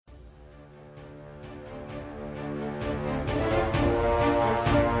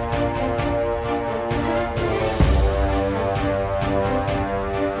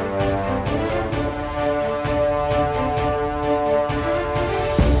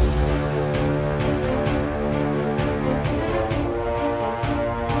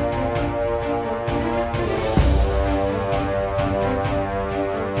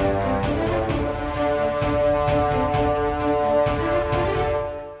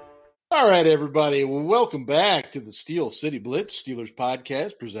All right, everybody. Well, welcome back to the Steel City Blitz Steelers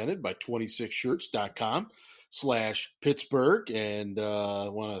podcast presented by 26shirts.com/Pittsburgh. And I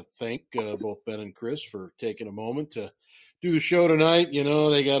want to thank both Ben and Chris for taking a moment to do the show tonight. You know,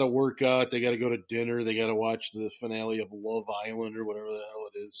 they got to work out. They got to go to dinner. They got to watch the finale of Love Island or whatever the hell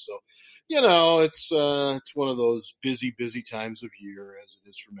it is. So, you know, it's one of those busy times of year, as it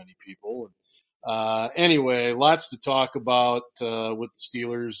is for many people. And anyway, lots to talk about with the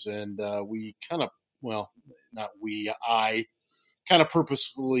Steelers, and we kind of, I kind of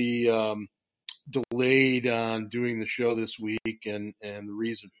purposely delayed on doing the show this week, and the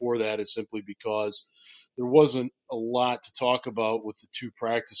reason for that is simply because there wasn't a lot to talk about with the two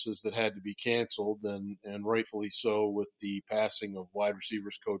practices that had to be canceled, and rightfully so with the passing of wide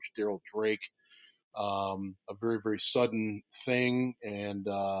receivers coach Daryl Drake. A very sudden thing, and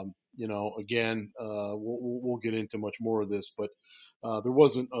you know, again, we'll get into much more of this, but there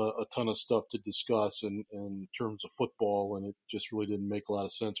wasn't a ton of stuff to discuss in terms of football, and it just really didn't make a lot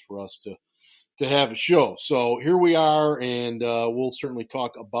of sense for us to have a show. So here we are, and we'll certainly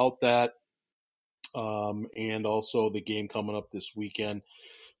talk about that, and also the game coming up this weekend,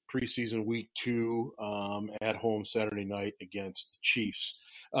 preseason week 2, at home Saturday night against the Chiefs.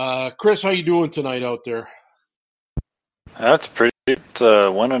 Chris, how you doing tonight out there? That's pretty. It's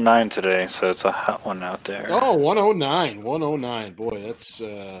 109 today, so it's a hot one out there. Oh, 109. Boy, that's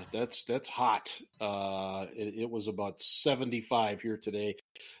hot. It was about 75 here today,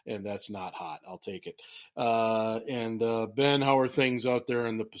 and that's not hot. I'll take it. And Ben, how are things out there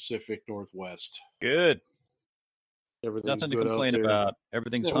in the Pacific Northwest? Good. Everything's nothing good to complain out there. about.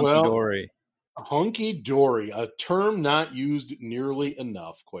 Everything's hunky-dory. Hunky-dory, a term not used nearly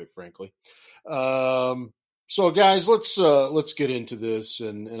enough, quite frankly. So, guys, let's get into this,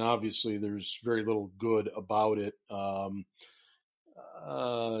 and obviously there's very little good about it. Daryl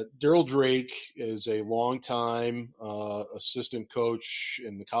Drake is a longtime assistant coach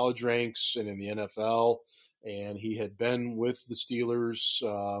in the college ranks and in the NFL, and he had been with the Steelers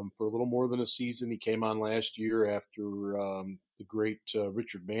for a little more than a season. He came on last year after the great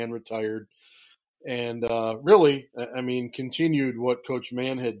Richard Mann retired. And really, I mean, continued what Coach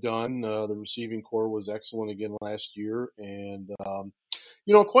Mann had done. The receiving core was excellent again last year. And,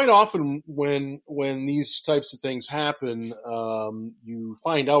 you know, quite often when these types of things happen, you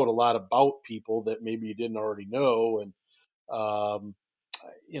find out a lot about people that maybe you didn't already know. And,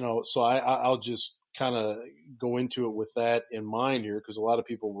 you know, so I'll just kind of go into it with that in mind here, because a lot of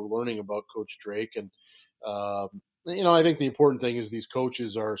people were learning about Coach Drake. And, you know, I think the important thing is these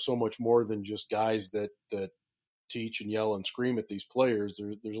coaches are so much more than just guys that teach and yell and scream at these players.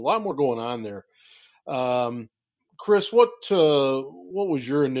 There's a lot more going on there. Chris, what was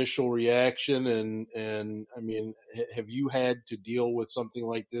your initial reaction? And I mean, have you had to deal with something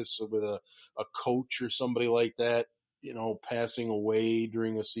like this with a coach or somebody like that, you know, passing away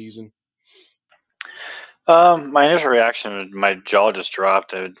during a season? My initial reaction, my jaw just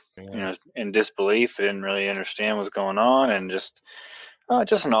dropped. You know, in disbelief. I didn't really understand what was going on, and just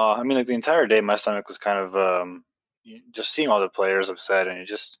in awe. I mean, like the entire day, my stomach was kind of just seeing all the players upset, and it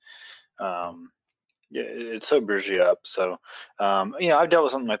just it sobers you up. So, you know, I've dealt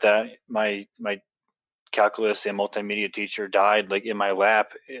with something like that. My calculus and multimedia teacher died like in my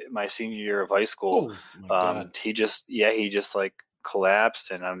lap my senior year of high school. He just like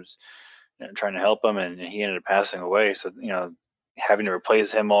collapsed, and I was trying to help him, and he ended up passing away. So, you know, having to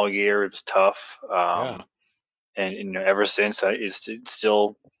replace him all year, it was tough. And you know, ever since, it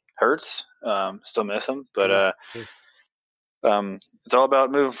still hurts. Still miss him, but it's all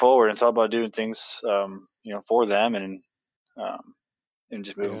about moving forward. It's all about doing things, you know, for them, and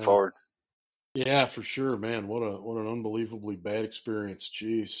just moving forward. Yeah, for sure, man. What an unbelievably bad experience.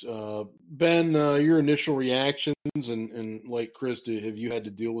 Jeez. Ben, your initial reactions, and like Chris, have you had to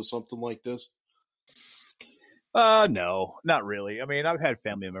deal with something like this? No, not really. I mean, I've had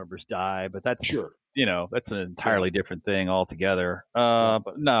family members die, but that's sure. You know, that's an entirely different thing altogether.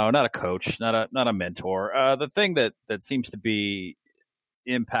 But no, not a coach, not a mentor. The thing that seems to be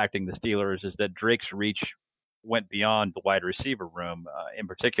impacting the Steelers is that Drake's reach went beyond the wide receiver room, in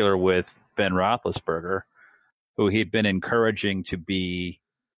particular with Ben Roethlisberger, who he'd been encouraging to be,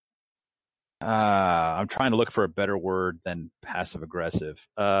 I'm trying to look for a better word than passive-aggressive.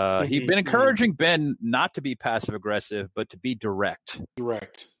 He'd been encouraging Ben not to be passive-aggressive, but to be direct.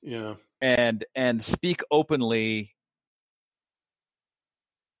 Direct, yeah. And speak openly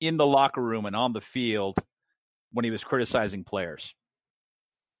in the locker room and on the field when he was criticizing players.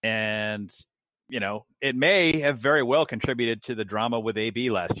 And, you know, it may have very well contributed to the drama with AB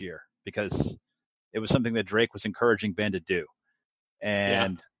last year, because it was something that Drake was encouraging Ben to do.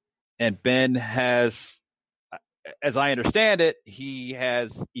 And And Ben has, as I understand it, he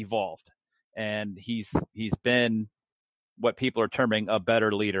has evolved, and he's been what people are terming a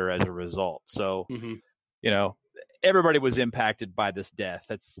better leader as a result. So, everybody was impacted by this death.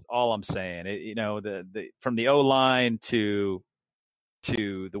 That's all I'm saying. The from the O-line to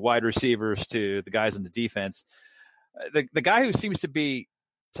the wide receivers to the guys in the defense, the guy who seems to be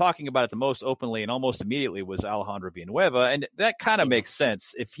talking about it the most openly and almost immediately was Alejandro Villanueva, and that kind of makes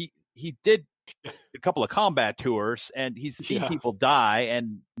sense. If he did a couple of combat tours, and he's seen people die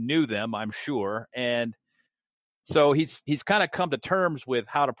and knew them, I'm sure, and so he's kind of come to terms with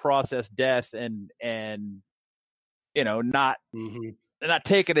how to process death and not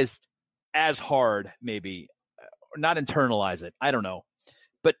take it as hard, maybe, or not internalize it. I don't know,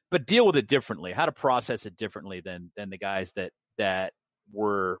 but deal with it differently. How to process it differently than the guys that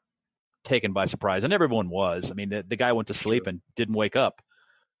were taken by surprise, and everyone was. I mean, the guy went to sleep and didn't wake up.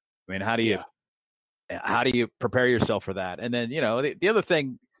 I mean, how do you prepare yourself for that? And then the other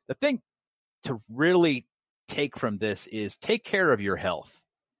thing, the thing to really take from this is take care of your health.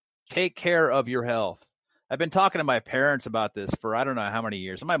 Take care of your health. I've been talking to my parents about this for I don't know how many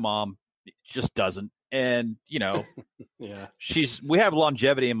years, and my mom just doesn't. And we have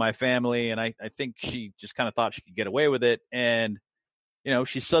longevity in my family, and I think she just kind of thought she could get away with it. And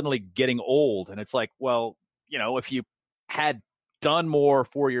she's suddenly getting old, and it's like, well, if you had done more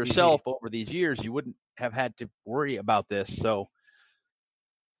for yourself over these years, you wouldn't have had to worry about this. So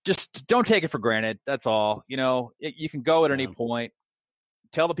just don't take it for granted. That's all. You can go at any point.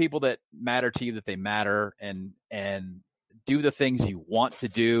 Tell the people that matter to you that they matter, and do the things you want to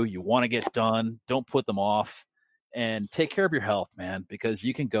do, you want to get done. Don't put them off, and take care of your health, man, because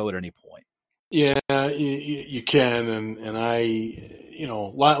you can go at any point. Yeah, you can, and I, a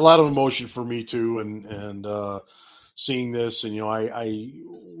lot of emotion for me too, and seeing this, and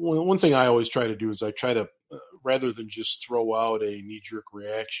one thing I always try to do is I try to rather than just throw out a knee-jerk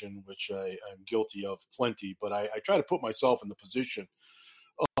reaction, which I'm guilty of plenty, but I try to put myself in the position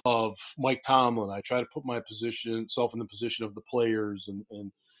of Mike Tomlin. I try to put myself in the position of the players,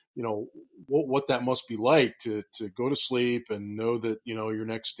 and what that must be like to go to sleep and know that your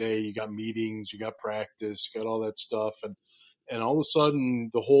next day you got meetings, you got practice, you got all that stuff, and all of a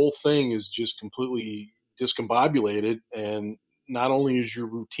sudden the whole thing is just completely discombobulated. And not only is your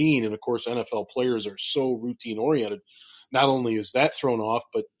routine, and of course NFL players are so routine oriented, not only is that thrown off,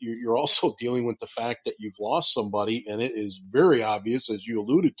 but you're also dealing with the fact that you've lost somebody, and it is very obvious, as you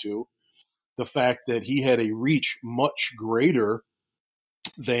alluded to, the fact that he had a reach much greater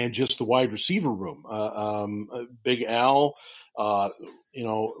than just the wide receiver room. Big Al,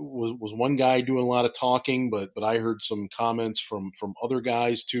 was one guy doing a lot of talking, but I heard some comments from other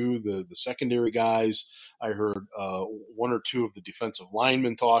guys too, the secondary guys. I heard one or two of the defensive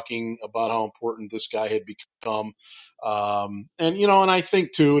linemen talking about how important this guy had become. And I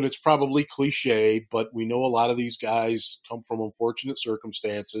think too, and it's probably cliche, but we know a lot of these guys come from unfortunate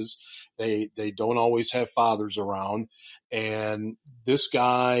circumstances. They don't always have fathers around. And this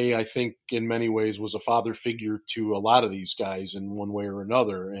guy, I think, in many ways was a father figure to a lot of these guys in one way or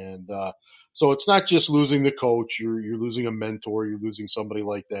another. And so it's not just losing the coach; you're losing a mentor, you're losing somebody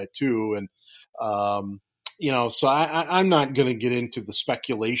like that too. And so I'm not going to get into the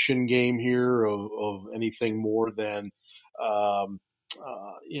speculation game here of anything more than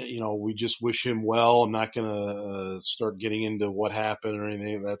we just wish him well. I'm not going to start getting into what happened or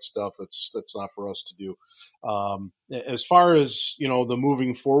anything of that stuff. That's not for us to do. As far as, the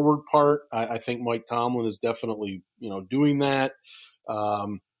moving forward part, I think Mike Tomlin is definitely, doing that.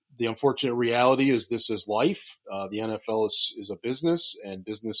 The unfortunate reality is this is life. The NFL is a business, and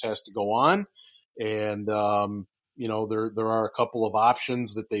business has to go on. And, there are a couple of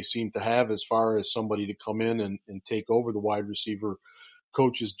options that they seem to have as far as somebody to come in and take over the wide receiver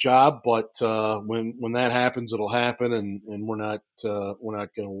coach's job. But when that happens, it'll happen, and we're not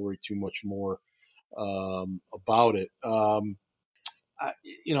going to worry too much more about it.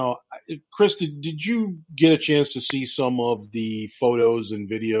 Chris, did you get a chance to see some of the photos and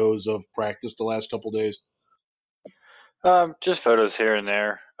videos of practice the last couple of days? Just photos here and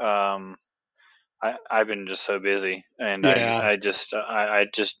there. I've been just so busy, and I just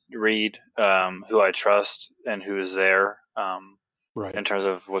read who I trust and who is there, right, in terms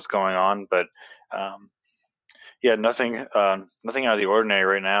of what's going on. But nothing out of the ordinary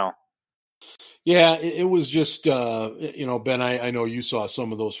right now. Yeah, it was just, Ben, I know you saw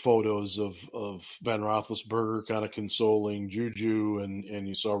some of those photos of Ben Roethlisberger kind of consoling Juju, and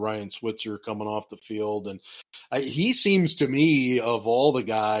you saw Ryan Switzer coming off the field. And he seems to me, of all the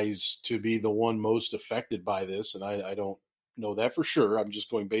guys, to be the one most affected by this. And I don't know that for sure. I'm just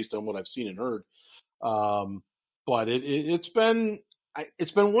going based on what I've seen and heard. But it's been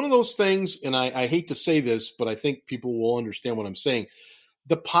one of those things, and I hate to say this, but I think people will understand what I'm saying.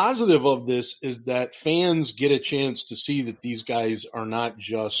 The positive of this is that fans get a chance to see that these guys are not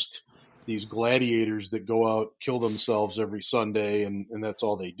just these gladiators that go out, kill themselves every Sunday, and that's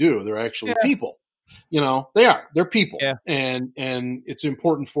all they do. They're actually people. They're people. Yeah. And it's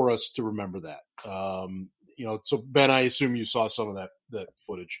important for us to remember that. So Ben, I assume you saw some of that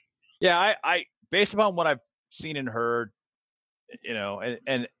footage. Yeah. I based upon what I've seen and heard,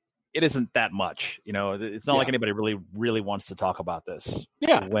 and it isn't that much, it's not like anybody really wants to talk about this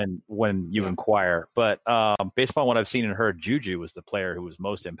when you inquire, but based upon what I've seen and heard, Juju was the player who was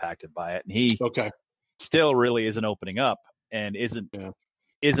most impacted by it. And he still really isn't opening up and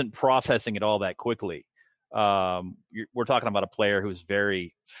isn't processing it all that quickly. We're talking about a player who's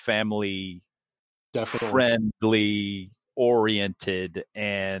very family friendly oriented,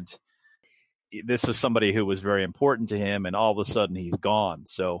 and this was somebody who was very important to him, and all of a sudden he's gone.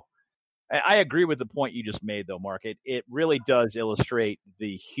 So I agree with the point you just made, though, Mark. It really does illustrate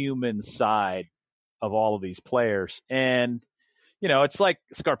the human side of all of these players. And, it's like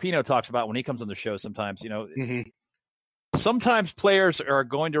Scarpino talks about when he comes on the show sometimes, sometimes players are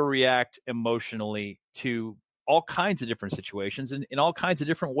going to react emotionally to all kinds of different situations in all kinds of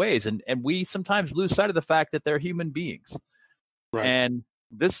different ways. And we sometimes lose sight of the fact that they're human beings. Right. And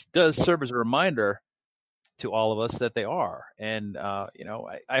this does serve as a reminder to all of us that they are. And,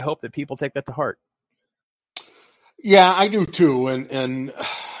 I hope that people take that to heart. Yeah, I do too. And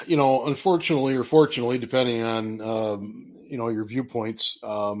unfortunately or fortunately, depending on, your viewpoints,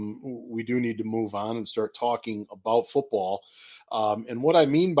 we do need to move on and start talking about football. And what I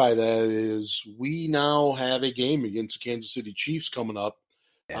mean by that is we now have a game against the Kansas City Chiefs coming up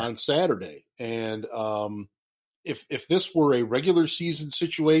on Saturday. And if this were a regular season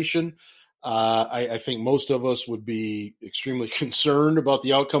situation, I think most of us would be extremely concerned about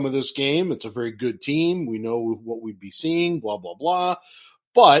the outcome of this game. It's a very good team. We know what we'd be seeing, blah, blah, blah.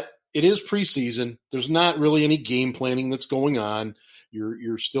 But it is preseason. There's not really any game planning that's going on.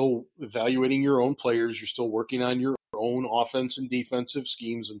 You're still evaluating your own players. You're still working on your own offense and defensive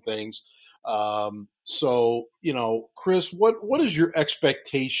schemes and things. So, Chris, what is your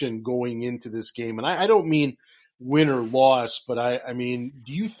expectation going into this game? And I don't mean win or loss, but I mean,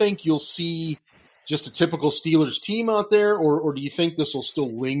 do you think you'll see just a typical Steelers team out there, or do you think this will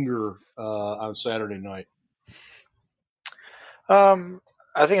still linger on Saturday night?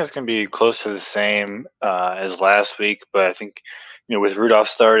 I think it's going to be close to the same as last week, but I think, with Rudolph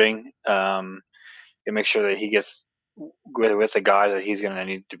starting, and make sure that he gets with the guys that he's going to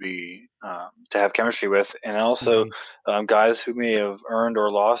need to be to have chemistry with, and also guys who may have earned or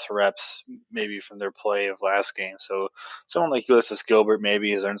lost reps maybe from their play of last game. So someone like Ulysses Gilbert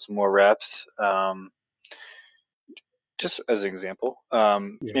maybe has earned some more reps. Just as an example,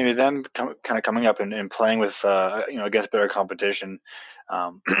 maybe them kind of coming up and playing with against better competition.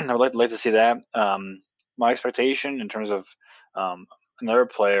 I would like to see that. My expectation in terms of another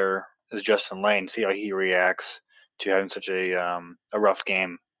player is Justin Lane. See how he reacts to having such a rough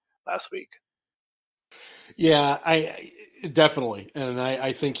game last week. Yeah, I definitely, and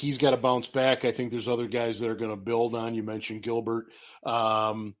I think he's got to bounce back. I think there's other guys that are going to build on. You mentioned Gilbert.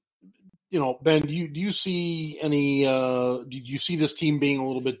 Ben, do you see any? Did you see this team being a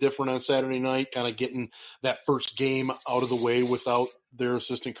little bit different on Saturday night? Kind of getting that first game out of the way without their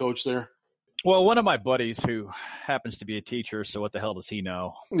assistant coach there. Well, one of my buddies who happens to be a teacher, so what the hell does he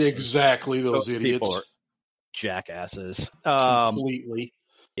know? Exactly, those idiots. People are jackasses. Completely.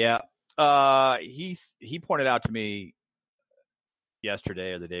 Yeah. He pointed out to me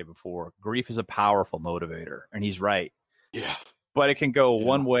yesterday or the day before, grief is a powerful motivator, and he's right. Yeah. But it can go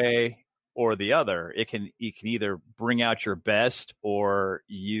one way or the other. You can either bring out your best, or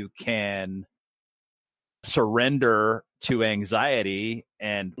you can surrender to anxiety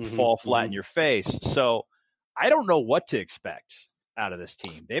and fall flat in your face. So I don't know what to expect out of this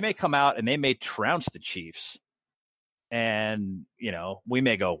team. They may come out and they may trounce the Chiefs. And, we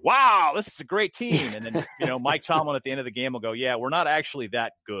may go, wow, this is a great team. And then, Mike Tomlin at the end of the game will go, yeah, we're not actually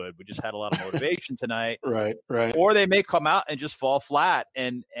that good. We just had a lot of motivation tonight. Right. Or they may come out and just fall flat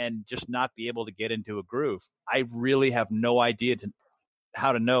and just not be able to get into a groove. I really have no idea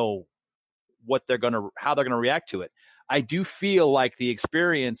how to know how they're going to react to it. I do feel like the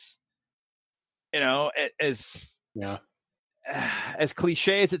experience, as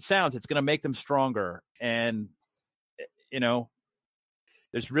cliche as it sounds, it's going to make them stronger. And,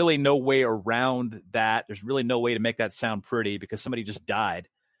 there's really no way around that. There's really no way to make that sound pretty because somebody just died.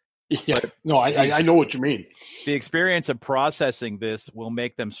 Yeah, no, I know what you mean. The experience of processing this will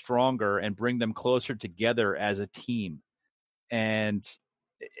make them stronger and bring them closer together as a team. And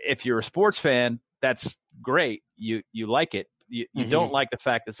if you're a sports fan, that's great. You like it. You don't like the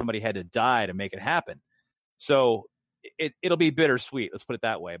fact that somebody had to die to make it happen. So it'll be bittersweet. Let's put it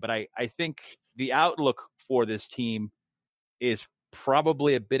that way. But I think the outlook for this team is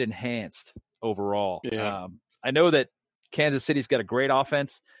probably a bit enhanced overall. Yeah. I know that Kansas City's got a great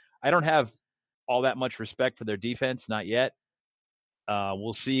offense. I don't have all that much respect for their defense, not yet.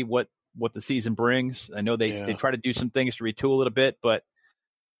 We'll see what the season brings. I know they try to do some things to retool a little bit, but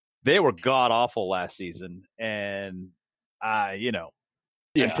they were god awful last season, and until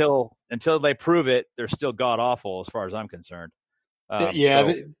they prove it, they're still god awful as far as I'm concerned.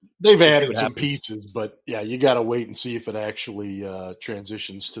 They've added some pieces, but you got to wait and see if it actually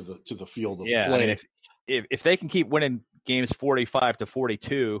transitions to the field of play. I mean, if they can keep winning games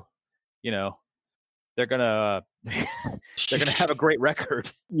 45-42, they're gonna have a great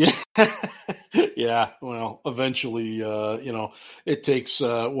record. Yeah. Yeah. Well, eventually, it takes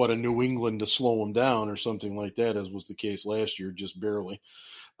a New England to slow them down or something like that, as was the case last year, just barely.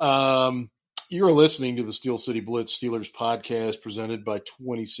 You're listening to the Steel City Blitz Steelers podcast presented by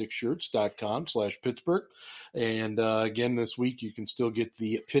 26shirts.com/Pittsburgh. And again, this week you can still get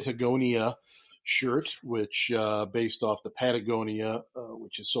the Patagonia shirt, which based off the Patagonia,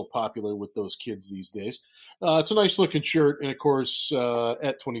 which is so popular with those kids these days. It's a nice looking shirt. And of course,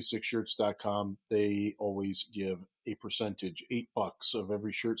 at 26shirts.com, they always give a percentage, $8 of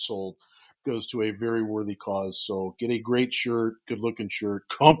every shirt sold goes to a very worthy cause. So get a great shirt, good looking shirt,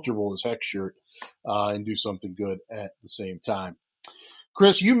 comfortable as heck shirt, and do something good at the same time.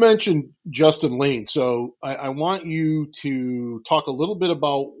 Chris, you mentioned Justin Layne, so I want you to talk a little bit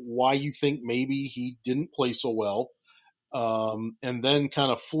about why you think maybe he didn't play so well, and then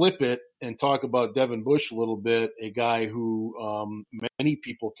kind of flip it and talk about Devin Bush a little bit, a guy who many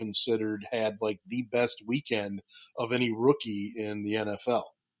people considered had like the best weekend of any rookie in the NFL.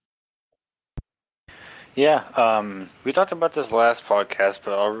 Yeah, we talked about this last podcast,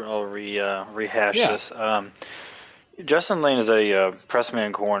 but I'll rehash this. Justin Layne is a press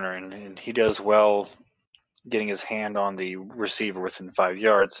man corner, and he does well getting his hand on the receiver within 5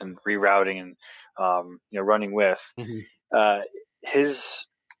 yards and rerouting and running with. Mm-hmm. His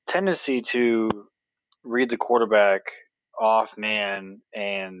tendency to read the quarterback off man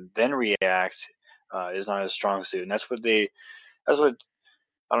and then react is not his strong suit, and that's what I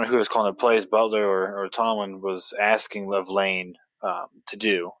don't know who was calling the plays, Butler or Tomlin was asking of Layne to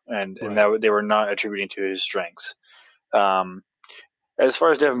do, and that they were not attributing to his strengths. As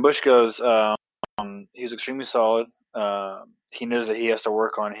far as Devin Bush goes, he's extremely solid. He knows that he has to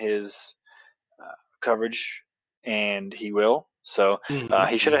work on his coverage, and he will. So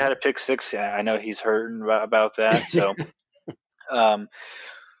he should have had a pick six. I know he's hurting about that. So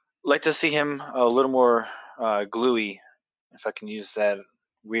like to see him a little more gluey, if I can use that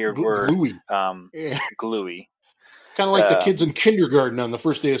weird word. Gluey. Gluey. Kind of like the kids in kindergarten on the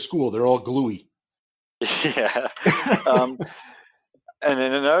first day of school. They're all gluey. Yeah. And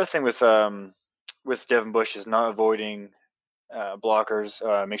then another thing with Devin Bush is not avoiding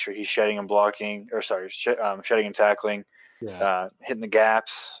blockers. Make sure he's shedding and blocking, shedding and tackling, hitting the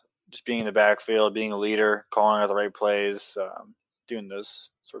gaps, just being in the backfield, being a leader, calling out the right plays, doing those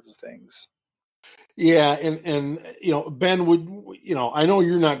sorts of things. Yeah, and Ben would, I know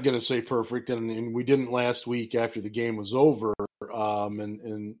you're not going to say perfect, and we didn't last week after the game was over,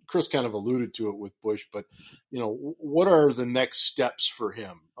 and Chris kind of alluded to it with Bush, but what are the next steps for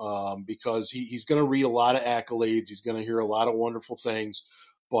him? Because he's going to read a lot of accolades, he's going to hear a lot of wonderful things,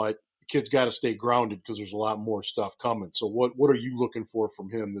 but the kid's got to stay grounded because there's a lot more stuff coming. So what are you looking for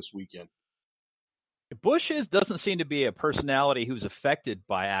from him this weekend? Bush doesn't seem to be a personality who's affected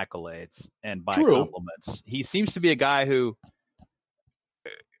by accolades and by compliments. He seems to be a guy who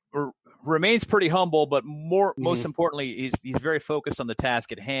remains pretty humble, but most importantly, he's very focused on the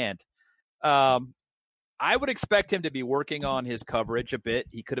task at hand. I would expect him to be working on his coverage a bit.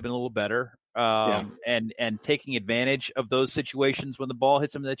 He could have been a little better, and taking advantage of those situations when the ball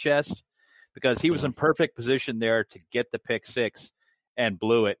hits him in the chest, because he was in perfect position there to get the pick six and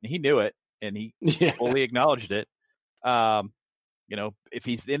blew it, and he knew it. And he fully acknowledged it. If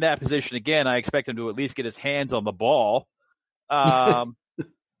he's in that position again, I expect him to at least get his hands on the ball. And,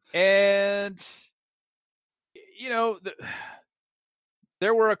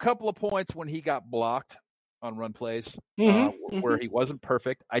 there were a couple of points when he got blocked on run plays where he wasn't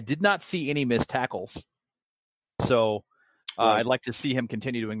perfect. I did not see any missed tackles. So I'd like to see him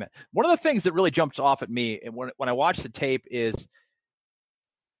continue doing that. One of the things that really jumps off at me when I watch the tape is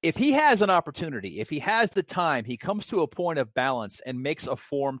if he has an opportunity, if he has the time, he comes to a point of balance and makes a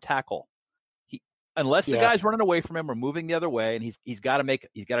form tackle. Unless the guy's running away from him or moving the other way, and he's got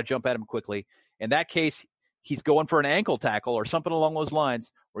to jump at him quickly. In that case, he's going for an ankle tackle or something along those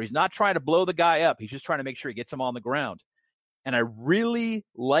lines, where he's not trying to blow the guy up. He's just trying to make sure he gets him on the ground. And I really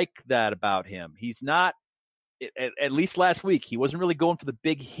like that about him. He's not, at least last week, he wasn't really going for the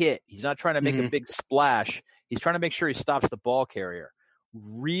big hit. He's not trying to make a big splash. He's trying to make sure he stops the ball carrier.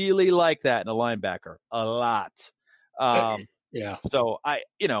 Really like that in a linebacker a lot. Yeah. So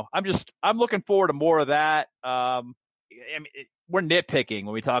I'm looking forward to more of that. I mean, we're nitpicking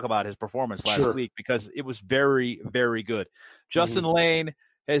when we talk about his performance last week because it was very, very good. Justin Lane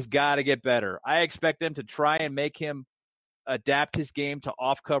has got to get better. I expect them to try and make him adapt his game to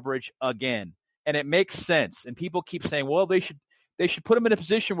off coverage again. And it makes sense. And people keep saying, well, they should put him in a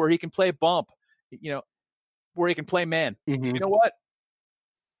position where he can play bump, where he can play man. You know what?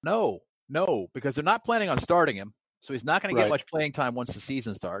 No, because they're not planning on starting him. So he's not going to get much playing time once the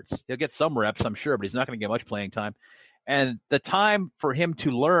season starts. He'll get some reps, I'm sure, but he's not going to get much playing time. And the time for him to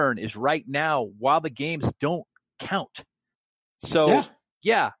learn is right now while the games don't count. So,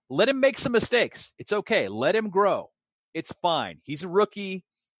 let him make some mistakes. It's okay. Let him grow. It's fine. He's a rookie.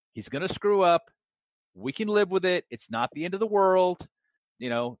 He's going to screw up. We can live with it. It's not the end of the world.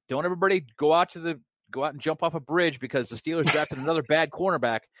 Don't everybody go out and jump off a bridge because the Steelers drafted another bad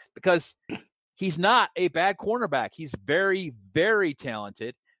cornerback, because he's not a bad cornerback. He's very, very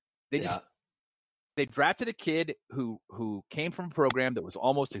talented. They drafted a kid who came from a program that was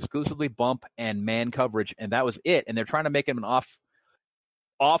almost exclusively bump and man coverage, and that was it. And they're trying to make him an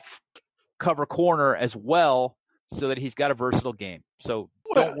off cover corner as well, so that he's got a versatile game. So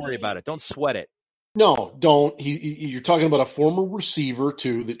don't worry about it. Don't sweat it. No, don't. You're talking about a former receiver,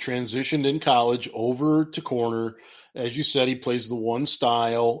 too, that transitioned in college over to corner. As you said, he plays the one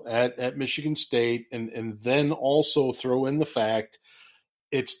style at Michigan State, and then also throw in the fact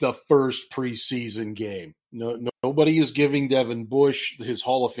it's the first preseason game. Nobody is giving Devin Bush his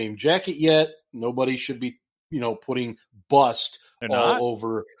Hall of Fame jacket yet. Nobody should be, putting bust all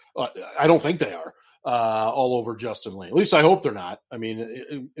over. I don't think they are. All over Justin Lane. At least I hope they're not. I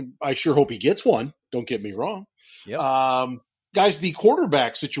mean, I sure hope he gets one. Don't get me wrong. Yep. Guys, the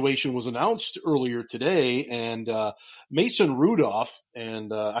quarterback situation was announced earlier today, and Mason Rudolph,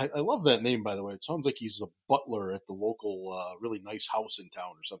 and I love that name, by the way. It sounds like he's a butler at the local really nice house in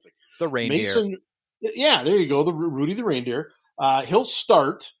town or something. The reindeer. Mason, yeah, there you go, the Rudy the reindeer. He'll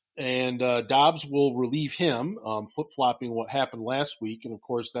start, and Dobbs will relieve him, flip-flopping what happened last week. And, of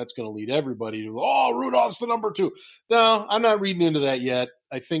course, that's going to lead everybody to, Rudolph's the number 2. No, I'm not reading into that yet.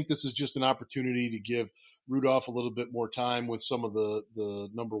 I think this is just an opportunity to give Rudolph a little bit more time with some of the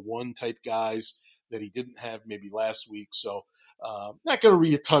number 1 type guys that he didn't have maybe last week. So not going to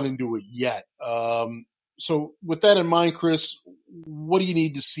read a ton into it yet. So with that in mind, Chris, what do you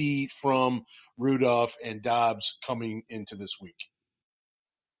need to see from Rudolph and Dobbs coming into this week?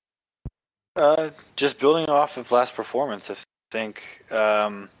 Just building off of last performance, I think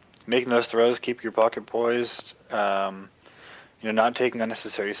making those throws, keep your pocket poised, not taking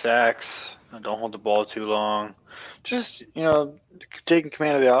unnecessary sacks, don't hold the ball too long, just, taking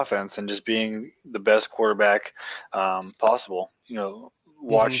command of the offense and just being the best quarterback possible,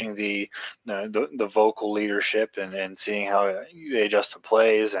 watching the vocal leadership and seeing how they adjust to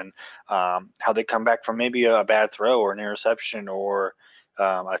plays and how they come back from maybe a bad throw or an interception or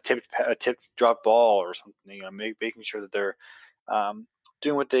a tipped drop ball or something, making sure that they're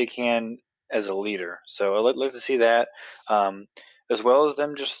doing what they can as a leader. So I'd like to see that, as well as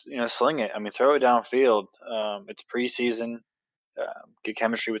them just, sling it. I mean, throw it downfield. It's preseason. Get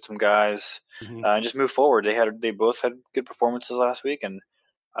chemistry with some guys, and just move forward. They both had good performances last week, and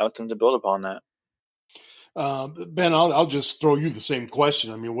I want them to build upon that. Ben, I'll just throw you the same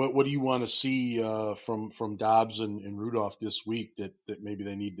question. I mean, what do you want to see from Dobbs and Rudolph this week that maybe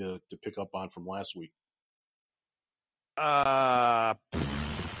they need to pick up on from last week? I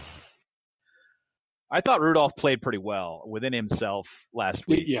thought Rudolph played pretty well within himself last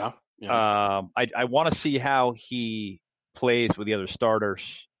week. Yeah. I want to see how he plays with the other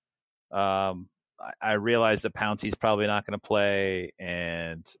starters. I realize that Pouncey's probably not going to play,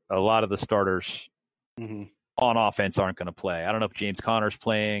 and a lot of the starters on offense aren't going to play. I don't know if James Conner's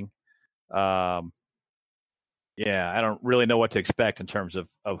playing. I don't really know what to expect in terms of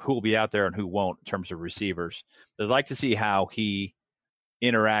who will be out there and who won't in terms of receivers. I'd like to see how he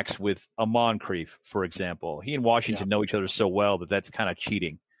interacts with a Moncrief, for example. He and Washington know each other so well that's kind of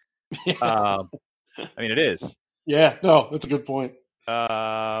cheating. I mean, it is. Yeah, no, that's a good point.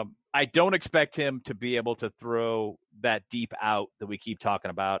 I don't expect him to be able to throw that deep out that we keep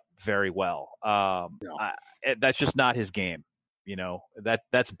talking about very well. No. That's just not his game.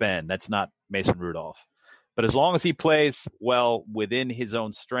 That's Ben. That's not Mason Rudolph. But as long as he plays well within his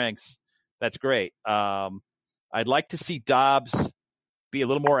own strengths, that's great. I'd like to see Dobbs be a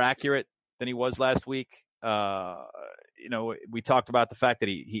little more accurate than he was last week. We talked about the fact that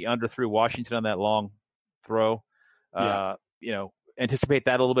he underthrew Washington on that long throw. Anticipate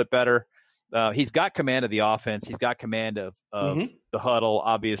that a little bit better. He's got command of the offense. He's got command of the huddle.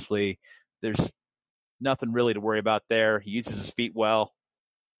 Obviously, there's nothing really to worry about there. He uses his feet well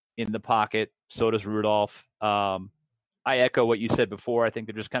in the pocket. So does Rudolph. I echo what you said before. I think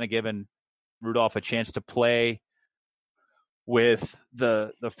they're just kind of giving Rudolph a chance to play with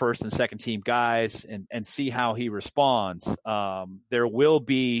the first and second team guys and see how he responds. There will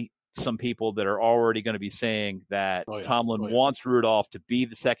be some people that are already going to be saying that Tomlin wants Rudolph to be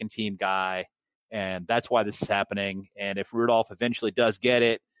the second team guy, and that's why this is happening. And if Rudolph eventually does get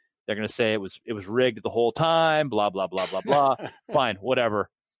it, they're going to say it was rigged the whole time, blah, blah, blah, blah, blah. Fine, whatever.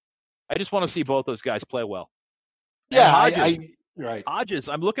 I just want to see both those guys play well. Yeah, Hodges, right. Hodges,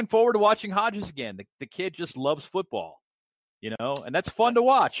 I'm looking forward to watching Hodges again. The kid just loves football, and that's fun to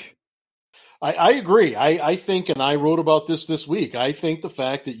watch. I agree. I think, and I wrote about this week, I think the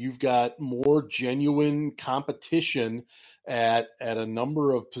fact that you've got more genuine competition at a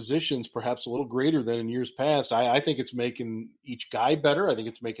number of positions, perhaps a little greater than in years past, I think it's making each guy better. I think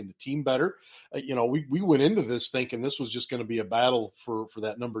it's making the team better. We went into this thinking this was just going to be a battle for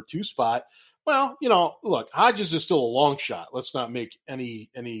that number 2 spot. Well, look, Hodges is still a long shot. Let's not make any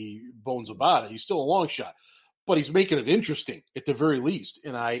bones about it. He's still a long shot. But he's making it interesting at the very least.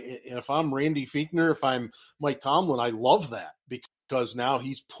 And if I'm Randy Fichtner, if I'm Mike Tomlin, I love that because now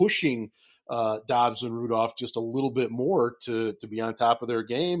he's pushing Dobbs and Rudolph just a little bit more to be on top of their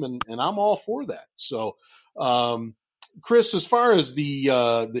game, and I'm all for that. So, Chris, as far as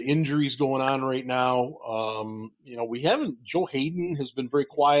the injuries going on right now, we haven't. Joe Hayden has been very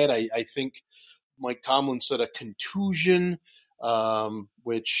quiet. I think Mike Tomlin said a contusion,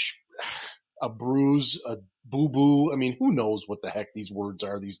 which a bruise, a boo-boo. I mean, who knows what the heck these words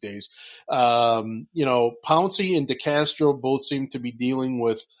are these days. Pouncey and DeCastro both seem to be dealing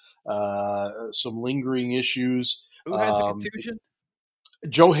with some lingering issues. Who has a contusion?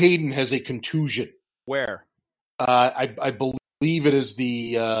 Joe Hayden has a contusion. Where? I believe it is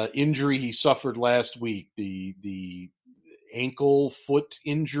the injury he suffered last week, the ankle foot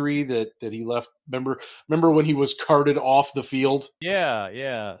injury that he left. Remember when he was carted off the field? Yeah.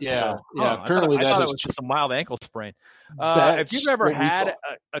 Apparently I thought it was just a mild ankle sprain. If you've ever had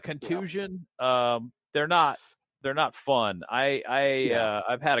a contusion, they're not fun.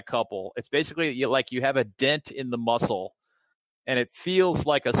 I've had a couple. It's basically you have a dent in the muscle, and it feels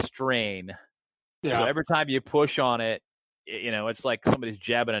like a strain. Yeah. So every time you push on it, it's like somebody's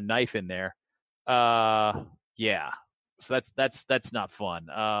jabbing a knife in there. Yeah. So that's not fun.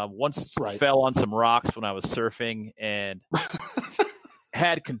 Once fell on some rocks when I was surfing and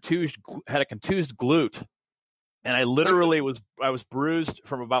had a contused glute, and I literally I was bruised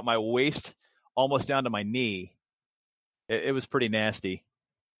from about my waist almost down to my knee. It was pretty nasty.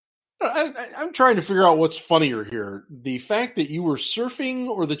 I'm trying to figure out what's funnier here: the fact that you were surfing,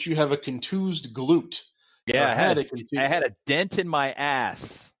 or that you have a contused glute. Yeah, I had a dent in my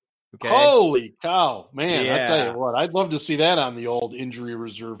ass. Okay. Holy cow, man! Yeah. I tell you what, I'd love to see that on the old injury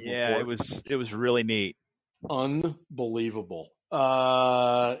reserve report. Yeah, it was really neat, unbelievable.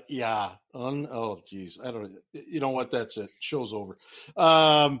 Oh geez, I don't. You know what? That's it. Show's over.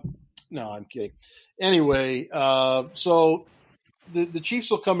 No, I'm kidding. Anyway, so the Chiefs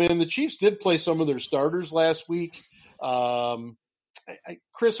will come in. The Chiefs did play some of their starters last week.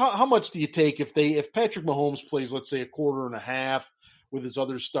 Chris, how much do you take if Patrick Mahomes plays, let's say, a quarter and a half with his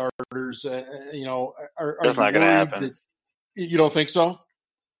other starters? That's not going to happen. You don't think so?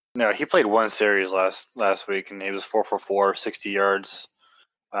 No, he played one series last week, and he was 4 for 4, 60 yards.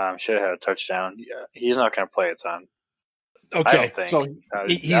 Should have had a touchdown. Yeah, he's not going to play a ton. Okay, so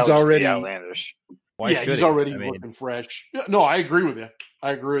he's already outlandish. He's already looking fresh. No, I agree with you.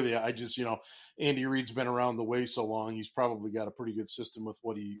 I just, Andy Reid's been around the way so long. He's probably got a pretty good system with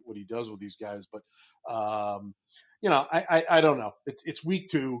what he does with these guys. But, I don't know. It's week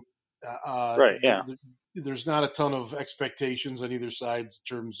 2. Right, yeah. There's not a ton of expectations on either side in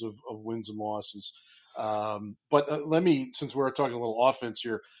terms of wins and losses. But let me, since we're talking a little offense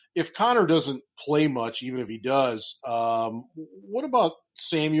here, if Connor doesn't play much, even if he does, what about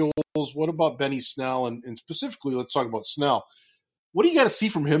Samuels? What about Benny Snell? And specifically, let's talk about Snell. What do you got to see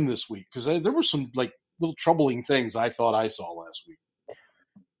from him this week? Because there were some little troubling things I thought I saw last week.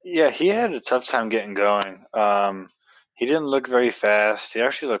 Yeah, he had a tough time getting going. He didn't look very fast. He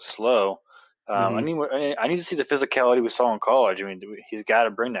actually looked slow. I need to see the physicality we saw in college. I mean, he's got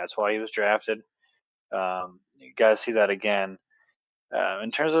to bring that. That's why he was drafted. You got to see that again.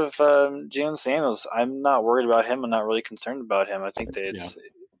 In terms of Jalen Samuels, I'm not worried about him. I'm not really concerned about him. I think that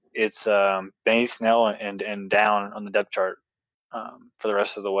it's Benny Snell and down on the depth chart for the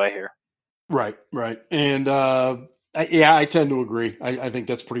rest of the way here. Right. And I tend to agree. I think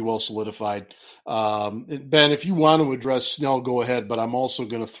that's pretty well solidified. Ben, if you want to address Snell, go ahead, but I'm also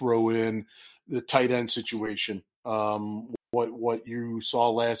going to throw in the tight end situation. What you saw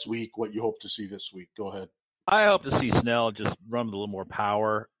last week, what you hope to see this week. Go ahead. I hope to see Snell just run with a little more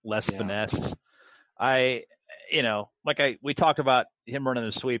power, less finesse. We talked about him running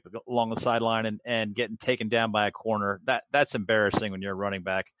the sweep along the sideline and getting taken down by a corner. That's embarrassing when you're a running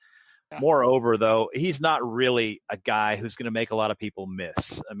back. Yeah. Moreover, though, he's not really a guy who's going to make a lot of people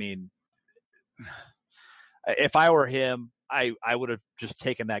miss. I mean, if I were him, I would have just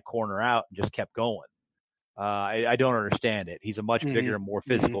taken that corner out and just kept going. I don't understand it. He's a much bigger and more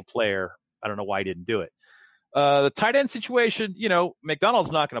physical player. I don't know why he didn't do it. The tight end situation,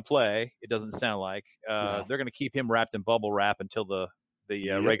 McDonald's not going to play. It doesn't sound like they're going to keep him wrapped in bubble wrap until the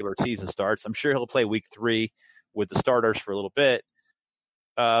regular season starts. I'm sure he'll play week 3 with the starters for a little bit.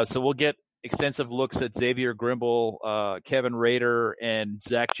 So we'll get extensive looks at Xavier Grimble, Kevin Rader, and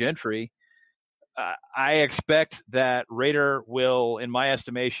Zach Gentry. I expect that Rader will, in my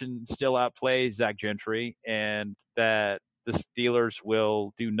estimation, still outplay Zach Gentry, and that the Steelers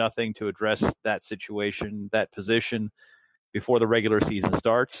will do nothing to address that situation, that position, before the regular season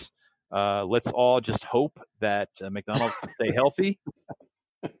starts. Let's all just hope that McDonald can stay healthy.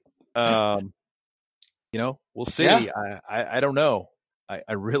 We'll see. Yeah. I don't know.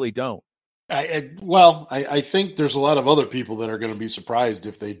 I really don't. I think there's a lot of other people that are going to be surprised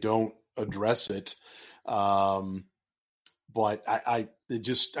if they don't address it. But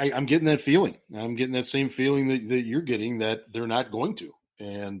I'm getting that feeling. I'm getting that same feeling that you're getting, that they're not going to.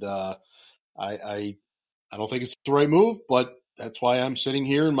 And I don't think it's the right move, but that's why I'm sitting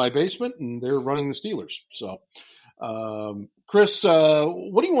here in my basement and they're running the Steelers. So, Chris,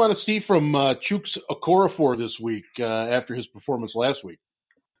 what do you want to see from Chuks Okorafor this week after his performance last week?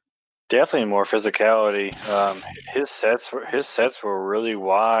 Definitely more physicality. His sets were really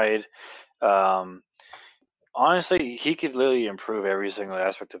wide. Honestly, he could literally improve every single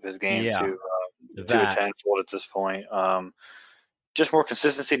aspect of his game to a tenfold at this point. Just more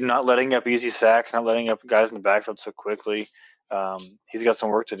consistency, not letting up easy sacks, not letting up guys in the backfield so quickly. He's got some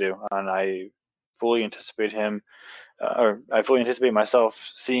work to do, and I fully anticipate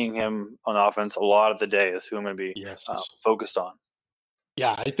myself seeing him on offense a lot of the day. Is who I'm going to be focused on.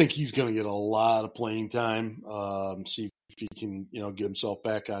 Yeah, I think he's going to get a lot of playing time. See if he can, get himself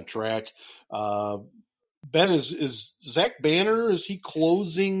back on track. Ben, is Zach Banner, is he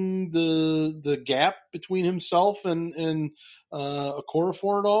closing the gap between himself and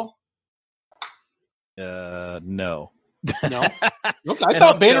Okorafor at all? No. No? Okay. I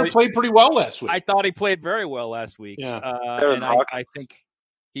thought Banner played pretty well last week. I thought he played very well last week. Yeah. And I think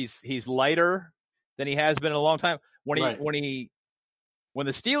he's lighter than he has been in a long time. When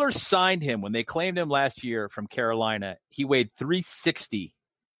the Steelers signed him, when they claimed him last year from Carolina, he weighed 360.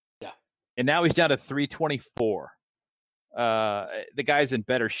 Yeah. And now he's down to 324. The guy's in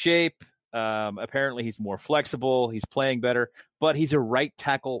better shape. Apparently he's more flexible. He's playing better, but he's a right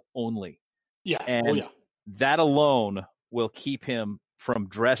tackle only. Yeah. And that alone will keep him from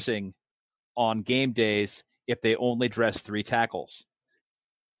dressing on game days if they only dress 3 tackles.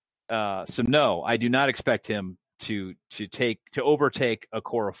 So no, I do not expect him to overtake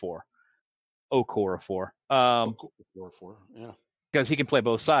Okorafor. Yeah. Because he can play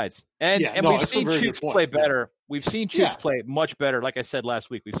both sides. And we've seen Chuks play better. Yeah. We've seen Chuks play much better. Like I said last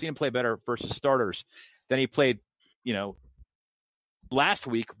week, we've seen him play better versus starters than he played, last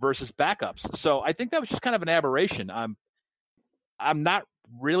week versus backups. So I think that was just kind of an aberration. I'm not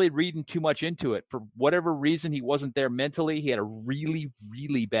really reading too much into it. For whatever reason, he wasn't there mentally. He had a really,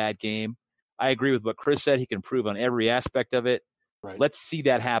 really bad game. I agree with what Chris said. He can improve on every aspect of it. Right. Let's see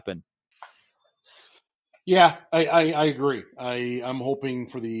that happen. Yeah, I agree. I'm hoping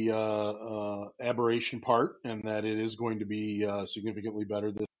for the aberration part, and that it is going to be significantly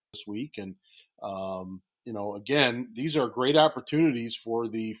better this week. And again, these are great opportunities for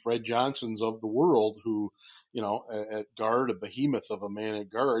the Fred Johnsons of the world, who, at guard, a behemoth of a man at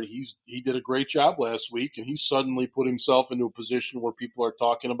guard. He did a great job last week, and he suddenly put himself into a position where people are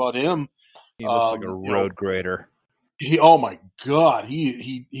talking about him. He looks like a road grader. Oh my God,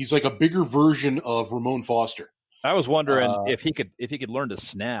 he's like a bigger version of Ramon Foster. I was wondering if he could learn to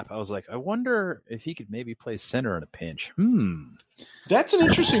snap. I was like, I wonder if he could maybe play center in a pinch. That's an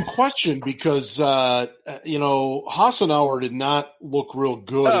interesting question because Hassenauer did not look real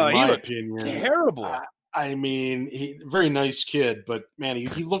good in my opinion. Terrible. I mean, very nice kid, but man,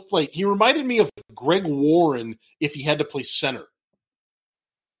 he looked like he reminded me of Greg Warren if he had to play center.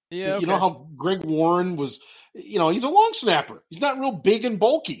 Yeah, you know how Greg Warren was. He's a long snapper. He's not real big and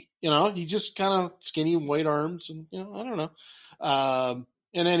bulky. He just kind of skinny and white arms, and I don't know.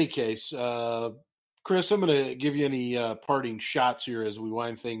 In any case, Chris, I'm going to give you any parting shots here as we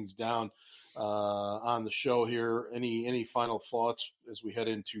wind things down on the show here. Any final thoughts as we head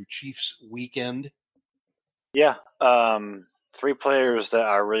into Chiefs weekend? Yeah, 3 players that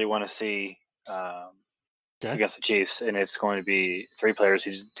I really want to see against the Chiefs, and it's going to be 3 players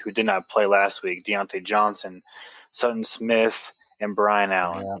who did not play last week: Deontay Johnson, Sutton Smith, and Brian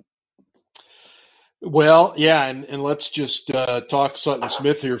Allen. Yeah. Well, yeah, and let's just talk Sutton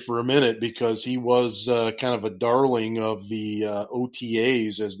Smith here for a minute because he was kind of a darling of the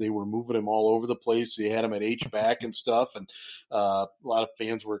OTAs as they were moving him all over the place. They had him at H-back and stuff, and a lot of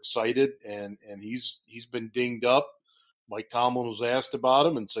fans were excited, and he's been dinged up. Mike Tomlin was asked about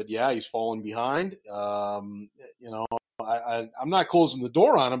him and said, yeah, he's falling behind. I'm not closing the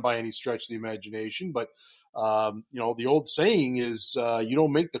door on him by any stretch of the imagination, but the old saying is you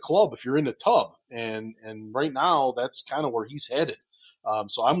don't make the club if you're in the tub. And right now that's kind of where he's headed.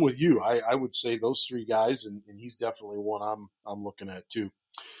 So I'm with you. I would say those 3 guys, and he's definitely one I'm looking at too.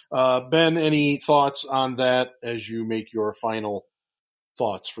 Ben, any thoughts on that as you make your final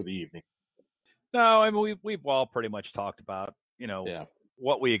thoughts for the evening? No, I mean, we've all pretty much talked about,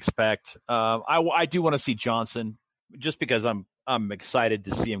 what we expect. I do want to see Johnson just because I'm excited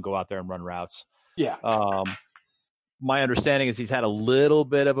to see him go out there and run routes. Yeah. My understanding is he's had a little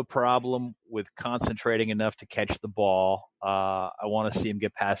bit of a problem with concentrating enough to catch the ball. I want to see him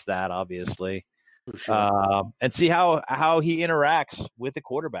get past that, obviously, for sure. And see how he interacts with the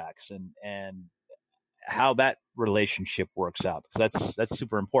quarterbacks and how that relationship works out, because that's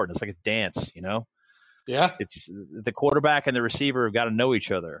super important. It's like a dance, Yeah. It's the quarterback and the receiver have got to know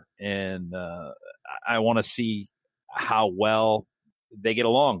each other, and I want to see how well they get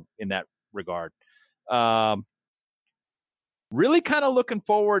along in that regard. Really kind of looking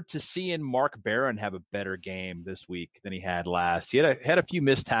forward to seeing Mark Barron have a better game this week than he had last. He had a few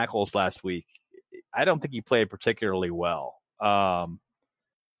missed tackles last week. I don't think he played particularly well.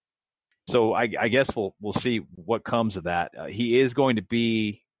 So I guess we'll see what comes of that. He is going to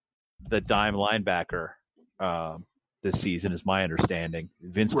be the dime linebacker this season, is my understanding.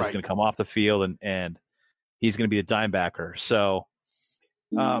 Vince is going to come off the field and he's going to be a dime backer. So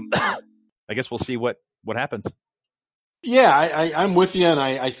I guess we'll see what happens. Yeah, I'm with you, and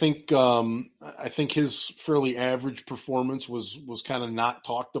I think his fairly average performance was kind of not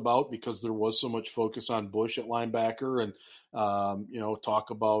talked about because there was so much focus on Bush at linebacker, and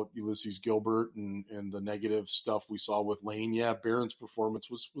talk about Ulysses Gilbert and the negative stuff we saw with Lane. Yeah, Barron's performance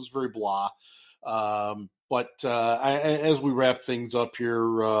was very blah, but as we wrap things up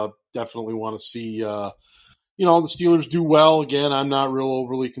here, definitely want to see. The Steelers do well. Again, I'm not real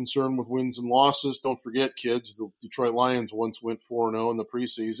overly concerned with wins and losses. Don't forget, kids, the Detroit Lions once went 4-0 in the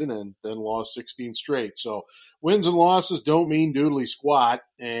preseason and then lost 16 straight. So wins and losses don't mean doodly squat,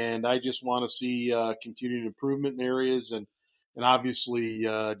 and I just want to see continued improvement in areas and obviously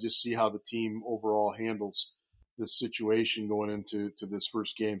just see how the team overall handles this situation going into this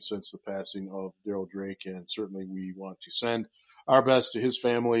first game since the passing of Daryl Drake. And certainly we want to send our best to his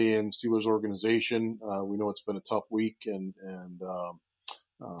family and Steelers organization. We know it's been a tough week, and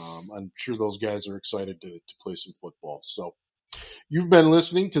I'm sure those guys are excited to play some football. So you've been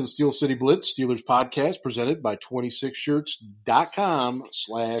listening to the Steel City Blitz Steelers podcast presented by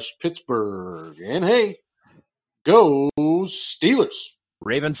 26shirts.com/Pittsburgh. And hey, go Steelers.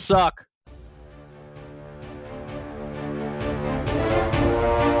 Ravens suck.